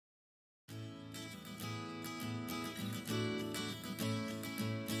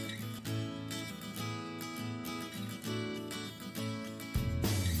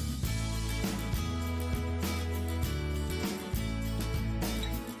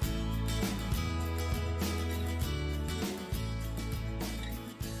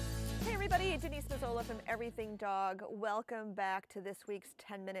Denise Mazzola from Everything Dog. Welcome back to this week's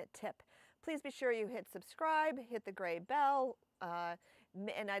 10-minute tip. Please be sure you hit subscribe, hit the gray bell,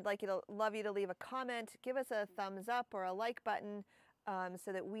 and I'd love you to leave a comment. Give us a thumbs up or a like button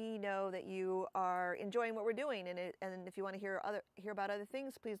so that we know that you are enjoying what we're doing. And if you want to hear about other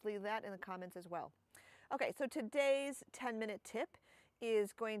things, please leave that in the comments as well. Okay, so today's 10-minute tip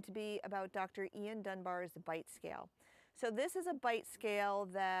is going to be about Dr. Ian Dunbar's bite scale. So this is a bite scale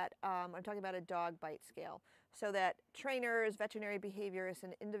that, I'm talking about a dog bite scale, so that trainers, veterinary behaviorists,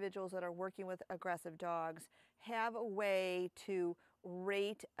 and individuals that are working with aggressive dogs have a way to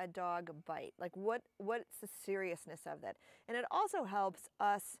rate a dog bite. Like what's the seriousness of that? And it also helps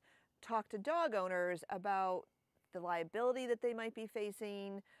us talk to dog owners about the liability that they might be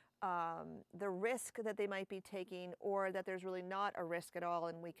facing, the risk that they might be taking, or that there's really not a risk at all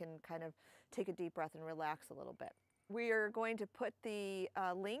and we can kind of take a deep breath and relax a little bit. We are going to put the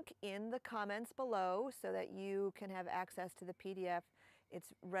link in the comments below so that you can have access to the PDF. It's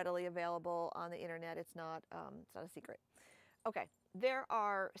readily available on the internet. It's not a secret. Okay, there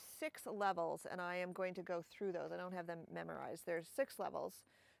are 6 levels and I am going to go through those. I don't have them memorized. There's 6 levels.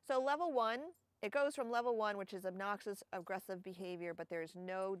 So level 1, it goes from level 1, which is obnoxious, aggressive behavior, but there's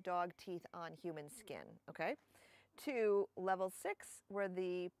no dog teeth on human skin, okay? To level 6, where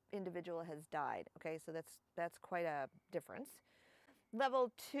the individual has died. Okay, so that's quite a difference.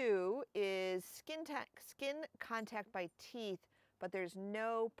 Level 2 is skin contact by teeth, but there's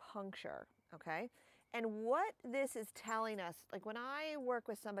no puncture. Okay, and what this is telling us, like when I work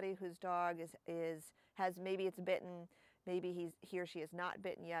with somebody whose dog has maybe it's bitten, maybe he or she is not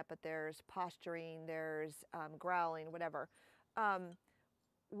bitten yet, but there's posturing, there's growling, whatever.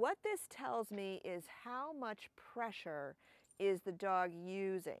 What this tells me is how much pressure is the dog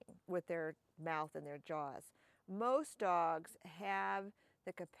using with their mouth and their jaws. Most dogs have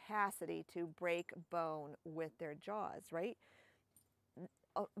the capacity to break bone with their jaws, right?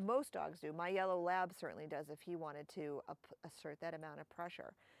 Most dogs do. My yellow lab certainly does if he wanted to assert that amount of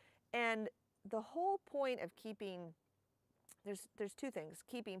pressure. And the whole point of keeping, there's 2 things,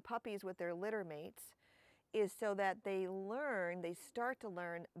 keeping puppies with their litter mates is so that they start to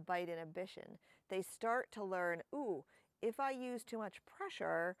learn bite inhibition. They start to learn, ooh, if I use too much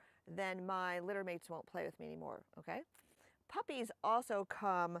pressure, then my litter mates won't play with me anymore, okay? Puppies also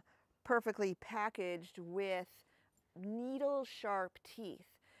come perfectly packaged with needle-sharp teeth.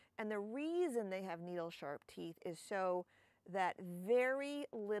 And the reason they have needle-sharp teeth is so that very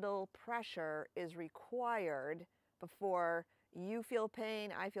little pressure is required before you feel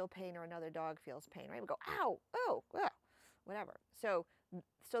pain, I feel pain, or another dog feels pain, right? We go, ow, oh, whatever. So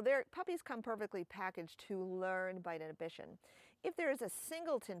their puppies come perfectly packaged to learn bite inhibition. If there is a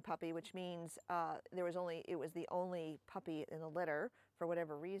singleton puppy, which means it was the only puppy in the litter for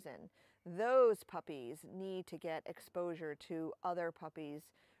whatever reason, those puppies need to get exposure to other puppies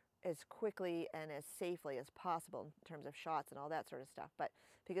as quickly and as safely as possible in terms of shots and all that sort of stuff. But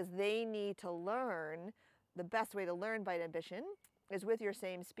because they need to learn, the best way to learn bite inhibition is with your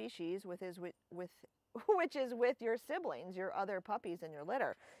same species, which is with your siblings, your other puppies in your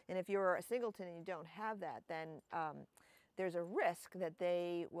litter. And if you're a singleton and you don't have that, then there's a risk that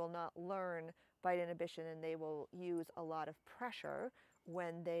they will not learn bite inhibition and they will use a lot of pressure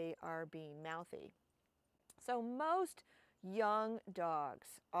when they are being mouthy. So most young dogs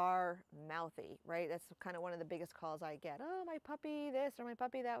are mouthy, right? That's kind of one of the biggest calls I get. Oh, my puppy this or my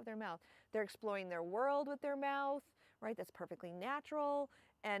puppy that with their mouth. They're exploring their world with their mouth, right? That's perfectly natural.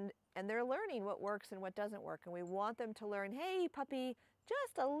 And they're learning what works and what doesn't work. And we want them to learn, hey, puppy,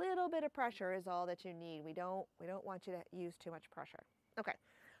 just a little bit of pressure is all that you need. We don't want you to use too much pressure. Okay,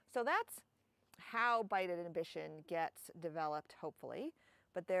 so that's how bite inhibition gets developed, hopefully.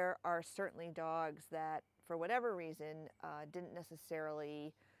 But there are certainly dogs that, for whatever reason, didn't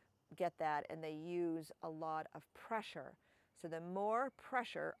necessarily get that, and they use a lot of pressure. So the more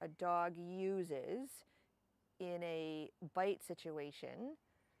pressure a dog uses in a bite situation,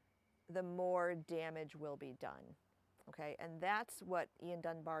 the more damage will be done. Okay, and that's what Ian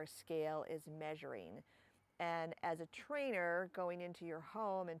Dunbar's scale is measuring. And as a trainer going into your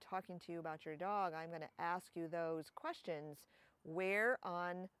home and talking to you about your dog, I'm going to ask you those questions. Where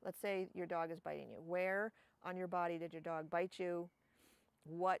on, let's say your dog is biting you, where on your body did your dog bite you?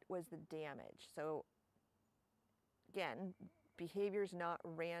 What was the damage? So again, behavior is not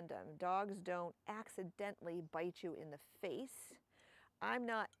random. Dogs don't accidentally bite you in the face. I'm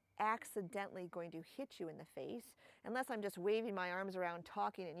not accidentally going to hit you in the face unless I'm just waving my arms around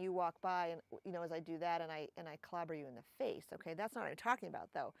talking and you walk by and, you know, as I do that and I clobber you in the face. Okay, that's not what I'm talking about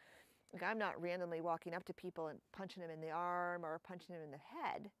though. Like, I'm not randomly walking up to people and punching them in the arm or punching them in the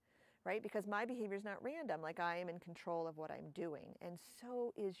head, right? Because my behavior is not random. Like, I am in control of what I'm doing, and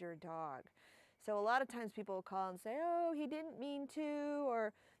so is your dog. So a lot of times people will call and say, oh, he didn't mean to,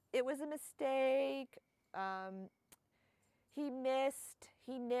 or it was a mistake, he missed,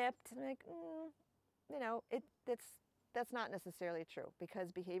 he nipped. And I'm like, you know, that's not necessarily true,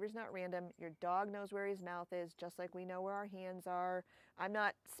 because behavior is not random. Your dog knows where his mouth is, just like we know where our hands are. I'm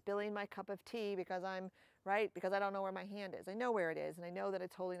not spilling my cup of tea because because I don't know where my hand is. I know where it is, and I know that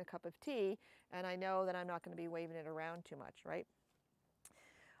it's holding a cup of tea, and I know that I'm not going to be waving it around too much, right?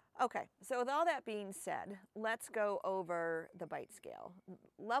 Okay, so with all that being said, let's go over the bite scale.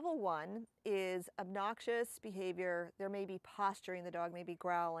 Level 1 is obnoxious behavior. There may be posturing, the dog may be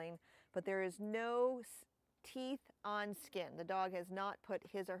growling, but there is no teeth on skin. The dog has not put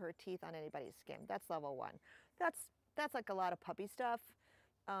his or her teeth on anybody's skin. That's level 1. That's like a lot of puppy stuff.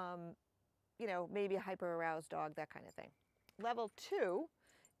 You know, maybe a hyper-aroused dog, that kind of thing. Level 2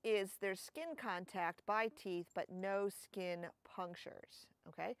 is there's skin contact by teeth, but no skin punctures,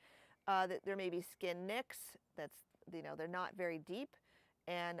 okay? There may be skin nicks, that's, you know, they're not very deep,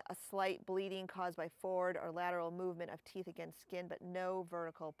 and a slight bleeding caused by forward or lateral movement of teeth against skin, but no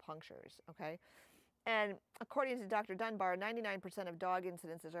vertical punctures, okay? And according to Dr. Dunbar, 99% of dog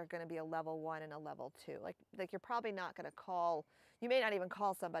incidences are going to be a level 1 and a level 2. Like you're probably not going to call, you may not even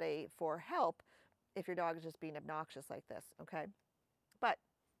call somebody for help if your dog is just being obnoxious like this, okay? But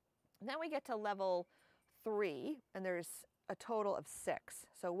then we get to level 3, and there's a total of 6.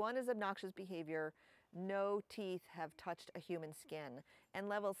 So 1 is obnoxious behavior, no teeth have touched a human skin, and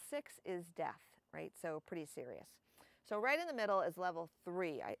level 6 is death, right? So pretty serious. So right in the middle is level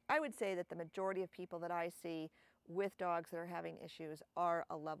 3. I would say that the majority of people that I see with dogs that are having issues are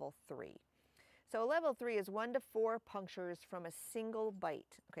a level 3. So level 3 is 1 to 4 punctures from a single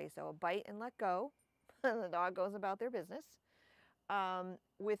bite. Okay, so a bite and let go, and the dog goes about their business.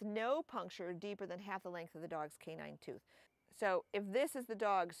 With no puncture deeper than half the length of the dog's canine tooth. So if this is the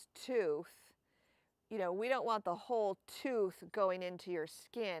dog's tooth, you know, we don't want the whole tooth going into your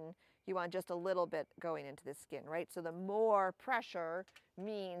skin. You want just a little bit going into the skin, right? So the more pressure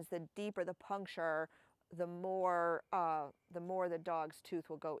means the deeper the puncture, the more the dog's tooth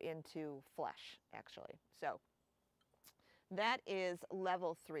will go into flesh, actually. So that is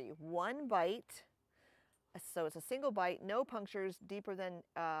level 3. 1 bite. So it's a single bite, no punctures deeper than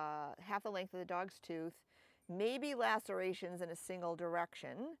half the length of the dog's tooth, maybe lacerations in a single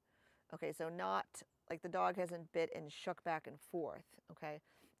direction. Okay, so not like the dog hasn't bit and shook back and forth, okay?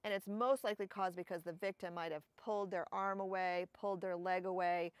 And it's most likely caused because the victim might have pulled their arm away, pulled their leg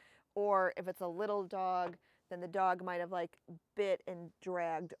away, or if it's a little dog, then the dog might have like bit and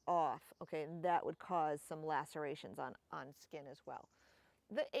dragged off, okay? And that would cause some lacerations on skin as well.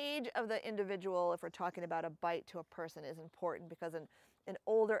 The age of the individual, if we're talking about a bite to a person, is important, because an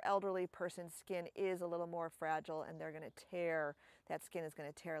older elderly person's skin is a little more fragile, and they're going to tear, that skin is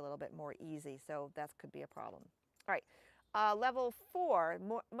going to tear a little bit more easy, so that could be a problem. All right, level 4,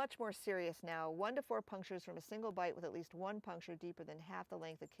 much more serious now. 1 to 4 punctures from a single bite with at least 1 puncture deeper than half the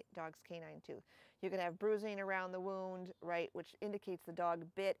length of the dog's canine tooth. You can have bruising around the wound, right, which indicates the dog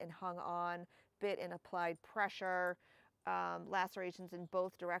bit and hung on, bit and applied pressure. Lacerations in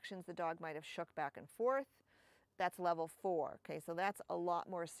both directions, the dog might have shook back and forth. That's level 4, okay, so that's a lot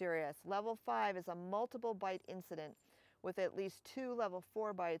more serious. Level 5 is a multiple bite incident with at least 2 level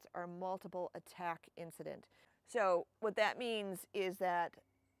 4 bites or multiple attack incident. So what that means is that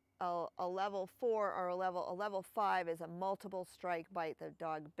a level 4 or a level 5 is a multiple strike bite. The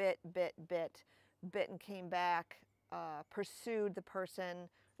dog bit and came back, pursued the person,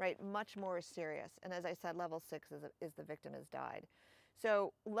 right? Much more serious. And as I said, level 6 is the victim has died.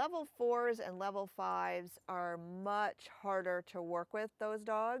 So level 4s and level 5s are much harder to work with those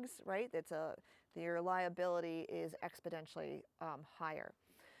dogs, right? Your liability is exponentially higher.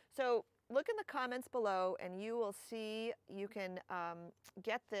 So look in the comments below, and you will see you can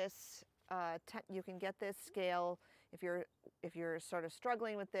get this. You can get this scale if you're sort of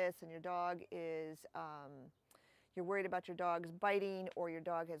struggling with this, and your dog is. You're worried about your dog's biting, or your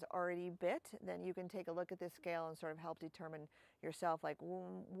dog has already bit, then you can take a look at this scale and sort of help determine yourself, like,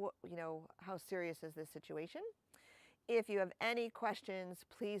 you know, how serious is this situation? If you have any questions,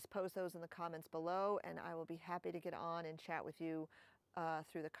 please post those in the comments below, and I will be happy to get on and chat with you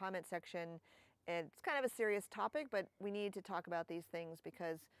through the comment section. And it's kind of a serious topic, but we need to talk about these things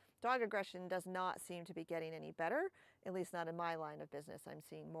because dog aggression does not seem to be getting any better, at least not in my line of business. I'm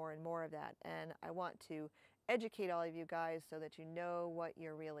seeing more and more of that, and I want to educate all of you guys so that you know what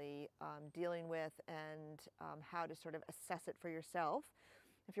you're really dealing with, and how to sort of assess it for yourself.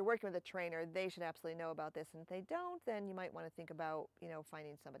 if you're working with a trainer, they should absolutely know about this. And if they don't, then you might want to think about,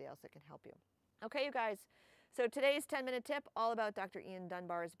 finding somebody else that can help you. Okay, you guys. So today's 10-minute tip, all about Dr. Ian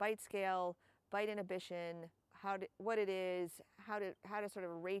Dunbar's bite scale, bite inhibition, what it is, how to sort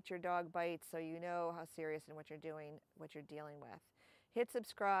of rate your dog bites so you know how serious and what you're doing, what you're dealing with. Hit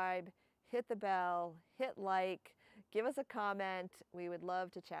subscribe, hit the bell, hit like, give us a comment. We would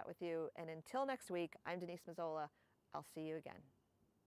love to chat with you. And until next week, I'm Denise Mazzola. I'll see you again.